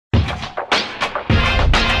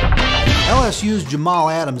LSU's Jamal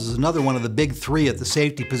Adams is another one of the big three at the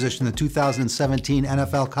safety position in the 2017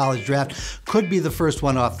 NFL College Draft. Could be the first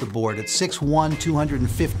one off the board. At 6'1",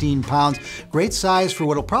 215 pounds. Great size for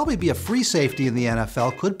what will probably be a free safety in the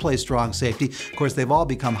NFL. Could play strong safety. Of course, they've all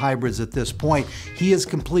become hybrids at this point. He is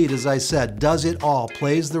complete, as I said. Does it all.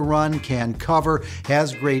 Plays the run, can cover,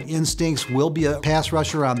 has great instincts, will be a pass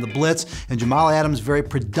rusher on the blitz. And Jamal Adams very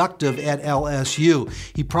productive at LSU.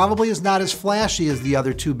 He probably is not as flashy as the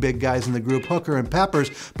other two big guys in the group, Hooker and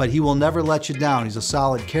Peppers, but he will never let you down. He's a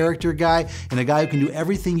solid character guy and a guy who can do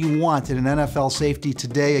everything you want in an NFL safety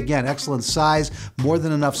today. Again, excellent size, more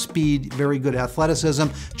than enough speed, very good athleticism.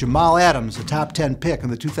 Jamal Adams, a top 10 pick in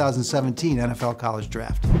the 2017 NFL College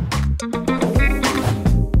Draft.